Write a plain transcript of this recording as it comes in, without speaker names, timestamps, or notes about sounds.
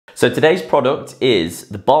So today's product is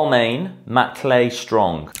the Balmain Matte Clay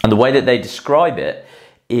Strong. And the way that they describe it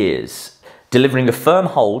is delivering a firm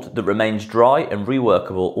hold that remains dry and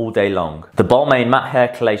reworkable all day long. The Balmain Matte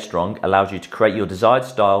Hair Clay Strong allows you to create your desired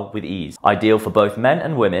style with ease. Ideal for both men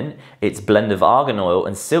and women, its blend of argan oil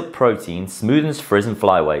and silk protein smoothens frizz and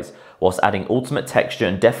flyaways, whilst adding ultimate texture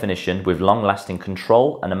and definition with long-lasting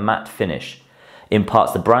control and a matte finish.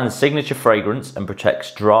 Imparts the brand's signature fragrance and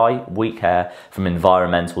protects dry, weak hair from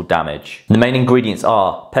environmental damage. The main ingredients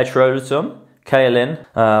are petrolatum, kaolin,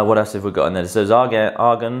 what else have we got in there? There's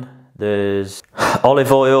argan, there's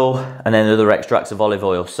olive oil, and then other extracts of olive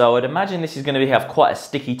oil. So I'd imagine this is going to have quite a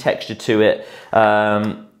sticky texture to it.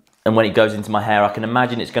 And when it goes into my hair, I can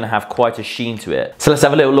imagine it's going to have quite a sheen to it. So let's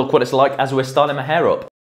have a little look what it's like as we're styling my hair up.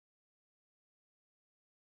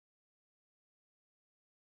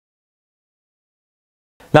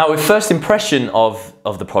 Now, with first impression of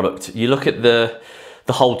the product, you look at the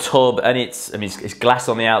whole tub, and it's glass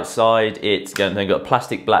on the outside. It's then got a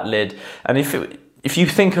plastic black lid, and if you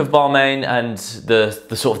think of Balmain and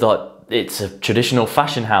the sort of it's a traditional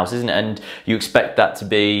fashion house, isn't it? And you expect that to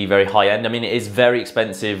be very high end. I mean, it is very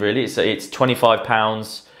expensive, really. It's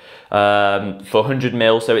 £25 for 100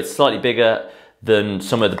 ml, so it's slightly bigger than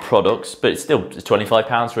some of the products, but it's still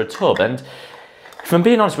 £25 for a tub. And if I'm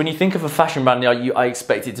being honest, when you think of a fashion brand, I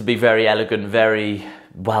expect it to be very elegant, very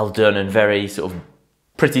well done, and very sort of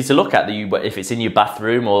pretty to look at. If it's in your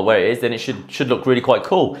bathroom or where it is, then it should look really quite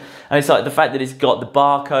cool. And it's like the fact that it's got the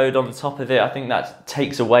barcode on the top of it, I think that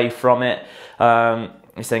takes away from it.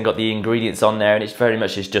 It's then got the ingredients on there, and it's very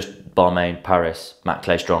much just Balmain, Paris, Matte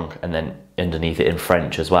Clay Strong, and then underneath it in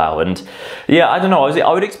French as well. And yeah, I don't know,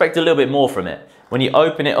 I would expect a little bit more from it. When you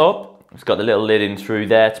open it up, it's got the little lid in through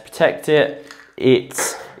there to protect it.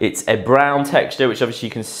 It's a brown texture, which obviously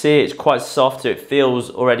you can see. It's quite soft, so it feels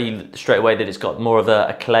already straight away that it's got more of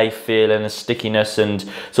a clay feel and a stickiness, and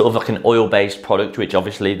sort of like an oil-based product, which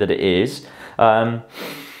obviously that it is.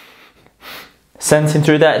 Scenting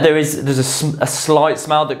through there, there's a slight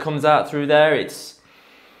smell that comes out through there.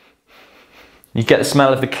 You get the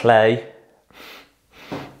smell of the clay,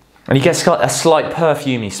 and you get a slight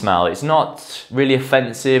perfumey smell. It's not really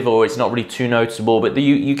offensive, or it's not really too noticeable, but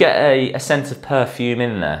you get a sense of perfume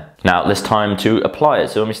in there. Now it's time to apply it.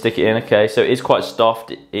 So let me stick it in. Okay, so it is quite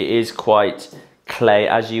soft. It is quite clay,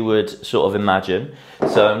 as you would sort of imagine.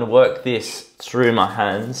 So I'm gonna work this through my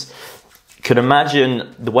hands. You can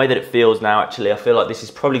imagine the way that it feels now. Actually, I feel like this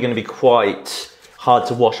is probably gonna be quite hard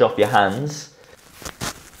to wash off your hands.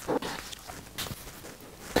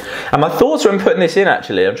 And my thoughts when putting this in,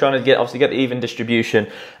 actually, I'm trying to obviously get the even distribution,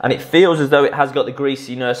 and it feels as though it has got the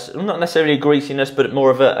greasiness, not necessarily a greasiness, but more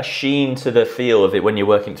of a sheen to the feel of it when you're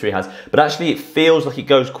working through your hands. But actually it feels like it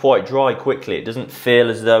goes quite dry quickly. It doesn't feel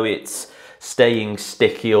as though it's staying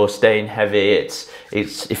sticky or staying heavy. It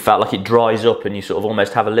felt like it dries up, and you sort of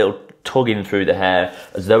almost have a little tugging through the hair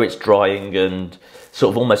as though it's drying, and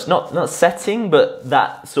sort of almost not setting, but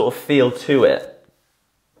that sort of feel to it.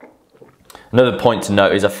 Another point to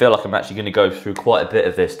note is I feel like I'm actually going to go through quite a bit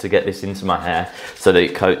of this to get this into my hair so that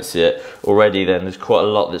it coats it. Already then there's quite a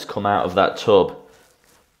lot that's come out of that tub.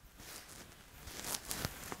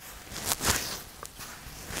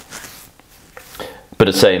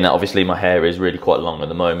 But saying that, obviously my hair is really quite long at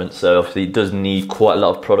the moment, so obviously it does need quite a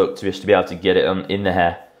lot of product just to be able to get it in the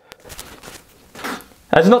hair.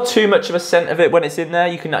 There's not too much of a scent of it when it's in there.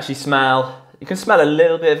 You can actually smell, a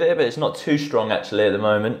little bit of it, but it's not too strong actually at the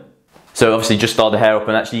moment. So obviously just start the hair up,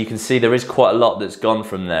 and actually you can see there is quite a lot that's gone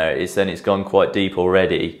from there. It's gone quite deep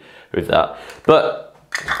already with that. But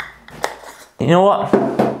you know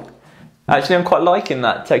what? Actually I'm quite liking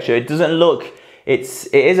that texture. It doesn't look, it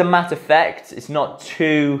is a matte effect. It's not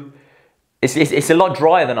too, it's a lot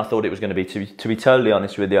drier than I thought it was going to be, to be totally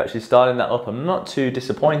honest with you. Actually styling that up, I'm not too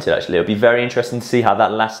disappointed actually. It'll be very interesting to see how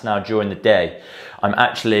that lasts now during the day. I'm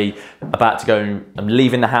actually about to go, I'm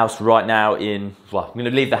leaving the house right now I'm going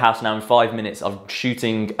to leave the house now in 5 minutes. I'm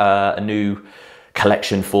shooting a new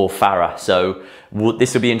collection for Farah. So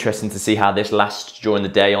this will be interesting to see how this lasts during the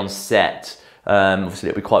day on set. Obviously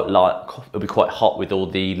it'll be quite light, it'll be quite hot with all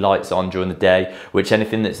the lights on during the day, which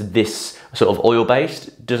anything that's this sort of oil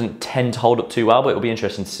based doesn't tend to hold up too well, but it'll be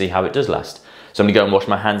interesting to see how it does last. So I'm gonna go and wash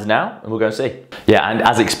my hands now, and we'll go and see. Yeah, and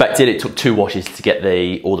as expected, it took 2 washes to get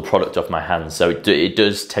all the product off my hands, so it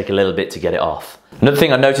does take a little bit to get it off. Another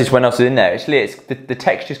thing I noticed when I was in there, actually, the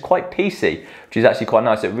texture is quite piecey, which is actually quite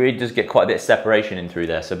nice. It really does get quite a bit of separation in through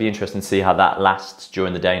there, so it'll be interesting to see how that lasts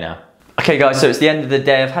during the day now. Okay guys, so it's the end of the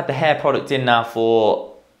day. I've had the hair product in now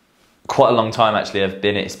for quite a long time actually.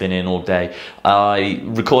 It's been in all day. I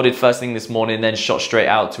recorded first thing this morning, then shot straight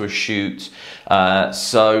out to a shoot.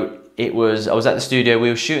 So I was at the studio. We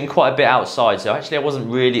were shooting quite a bit outside, so actually I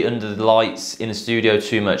wasn't really under the lights in the studio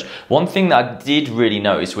too much. One thing that I did really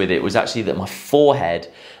notice with it was actually that my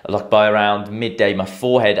forehead, like by around midday, my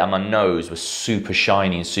forehead and my nose were super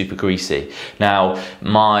shiny and super greasy. Now,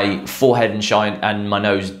 my forehead and my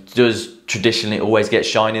nose does traditionally always get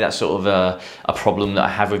shiny. That's sort of a problem that I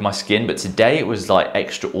have with my skin, but today it was like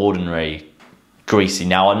extraordinary greasy.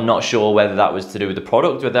 Now, I'm not sure whether that was to do with the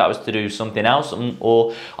product, whether that was to do with something else,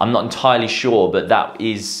 or I'm not entirely sure, but that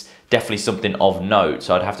is definitely something of note,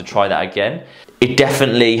 so I'd have to try that again. It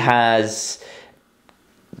definitely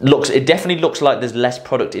looks like there's less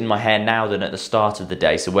product in my hair now than at the start of the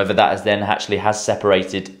day, so whether that has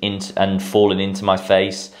separated and fallen into my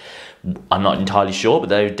face, I'm not entirely sure, but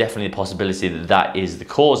there's definitely a possibility that that is the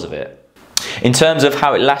cause of it. In terms of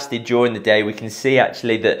how it lasted during the day, we can see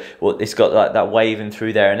actually that it's got like that waving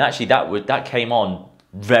through there, and actually that came on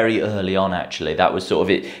very early on. Actually, that was sort of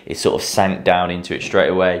it sort of sank down into it straight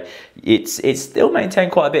away. It's still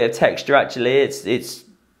maintained quite a bit of texture. Actually, it's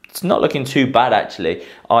not looking too bad actually.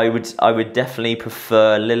 I would definitely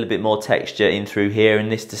prefer a little bit more texture in through here,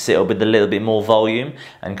 and this to sit up with a little bit more volume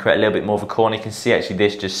and create a little bit more of a corner. You can see actually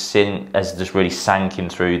this has just really sank in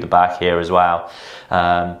through the back here as well.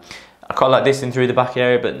 I quite like this in through the back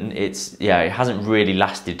area, but it hasn't really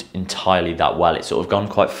lasted entirely that well. It's sort of gone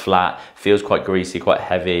quite flat, feels quite greasy, quite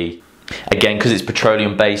heavy. Again, because it's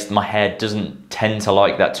petroleum based, my hair doesn't tend to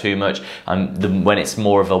like that too much. When it's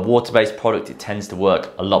more of a water-based product, it tends to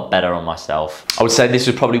work a lot better on myself. I would say this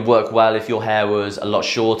would probably work well if your hair was a lot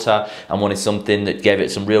shorter and wanted something that gave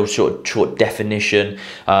it some real short definition,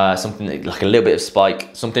 something that, like a little bit of spike,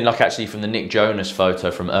 something like actually from the Nick Jonas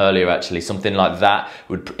photo from earlier actually, something like that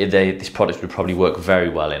this product would probably work very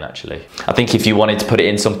well in actually. I think if you wanted to put it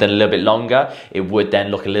in something a little bit longer, it would then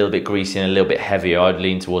look a little bit greasy and a little bit heavier. I'd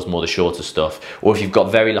lean towards more the shorter stuff. Or if you've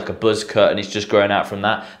got very like a buzz cut and it's just growing out from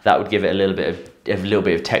that would give it a little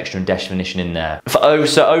bit of texture and definition in there.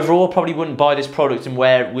 So overall, I probably wouldn't buy this product and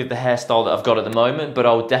wear it with the hairstyle that I've got at the moment, but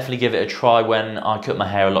I would definitely give it a try when I cut my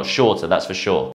hair a lot shorter, that's for sure.